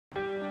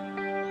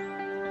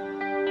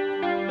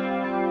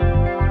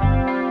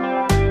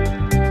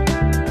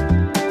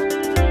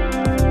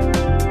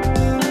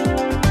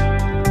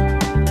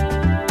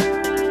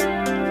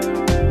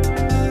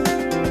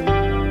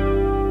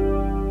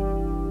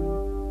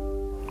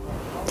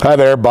Hi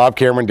there, Bob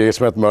Cameron, D.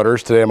 Smith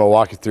Motors. Today I'm going to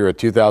walk you through a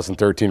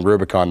 2013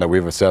 Rubicon that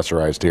we've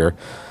accessorized here.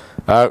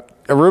 A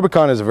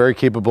Rubicon is a very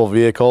capable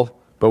vehicle,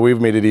 but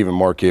we've made it even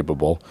more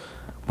capable.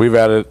 We've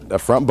added a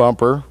front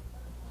bumper,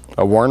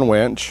 a worn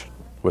winch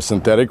with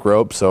synthetic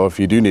rope, so if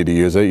you do need to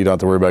use it, you don't have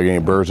to worry about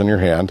getting burrs in your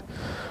hand.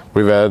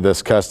 We've added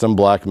this custom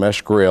black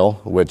mesh grille,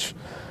 which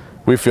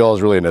we feel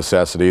is really a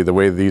necessity. The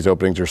way these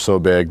openings are so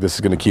big, this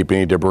is going to keep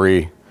any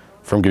debris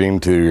from getting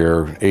to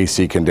your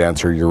AC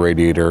condenser, your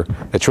radiator.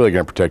 It's really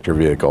going to protect your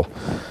vehicle.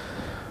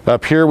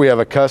 Up here we have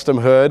a custom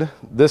hood.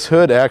 This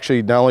hood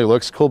actually not only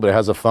looks cool, but it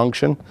has a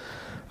function.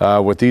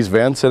 With these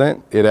vents in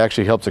it, it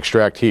actually helps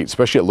extract heat,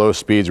 especially at low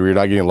speeds where you're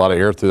not getting a lot of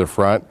air through the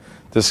front.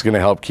 This is going to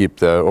help keep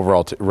the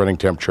overall running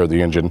temperature of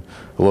the engine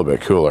a little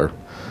bit cooler.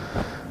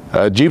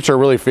 Jeeps are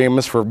really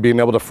famous for being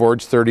able to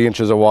forge 30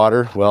 inches of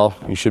water. Well,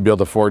 you should be able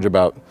to forge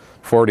about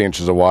 40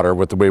 inches of water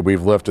with the way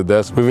we've lifted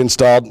this. We've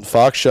installed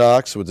Fox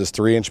shocks with this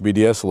 3-inch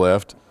BDS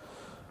lift,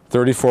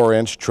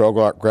 34-inch trail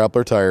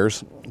grappler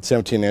tires,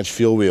 17-inch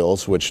fuel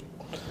wheels, which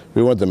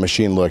we want the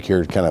machine look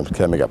here to kind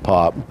of make it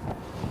pop.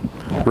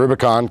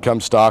 Rubicon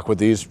comes stock with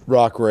these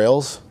rock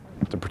rails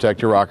to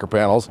protect your rocker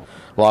panels.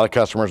 A lot of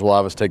customers will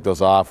have us take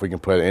those off. We can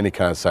put any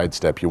kind of side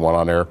step you want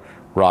on there,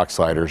 rock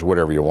sliders,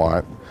 whatever you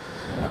want.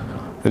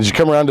 As you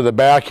come around to the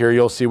back here,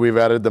 you'll see we've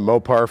added the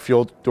Mopar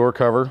fuel door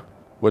cover,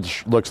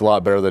 which looks a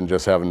lot better than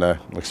just having the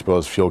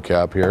exposed fuel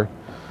cap here.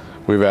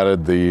 We've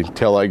added the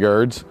taillight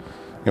guards,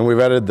 and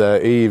we've added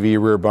the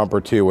AEV rear bumper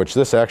too, which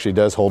this actually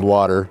does hold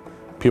water.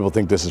 People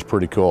think this is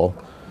pretty cool.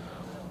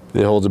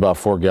 It holds about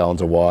 4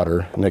 gallons of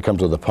water, and it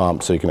comes with a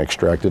pump so you can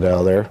extract it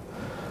out of there.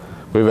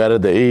 We've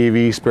added the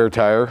AEV spare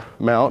tire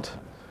mount,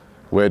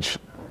 which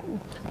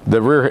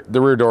the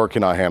rear door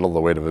cannot handle the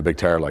weight of a big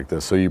tire like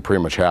this, so you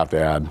pretty much have to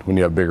add, when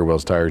you have bigger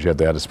wheels tires, you have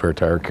to add a spare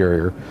tire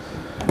carrier.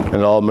 And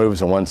it all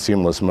moves in one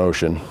seamless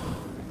motion.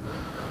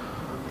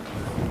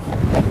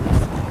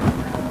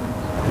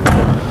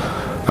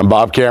 I'm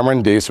Bob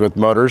Cameron, D. Smith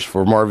Motors.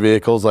 For more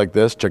vehicles like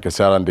this, check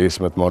us out on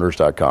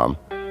dsmithmotors.com.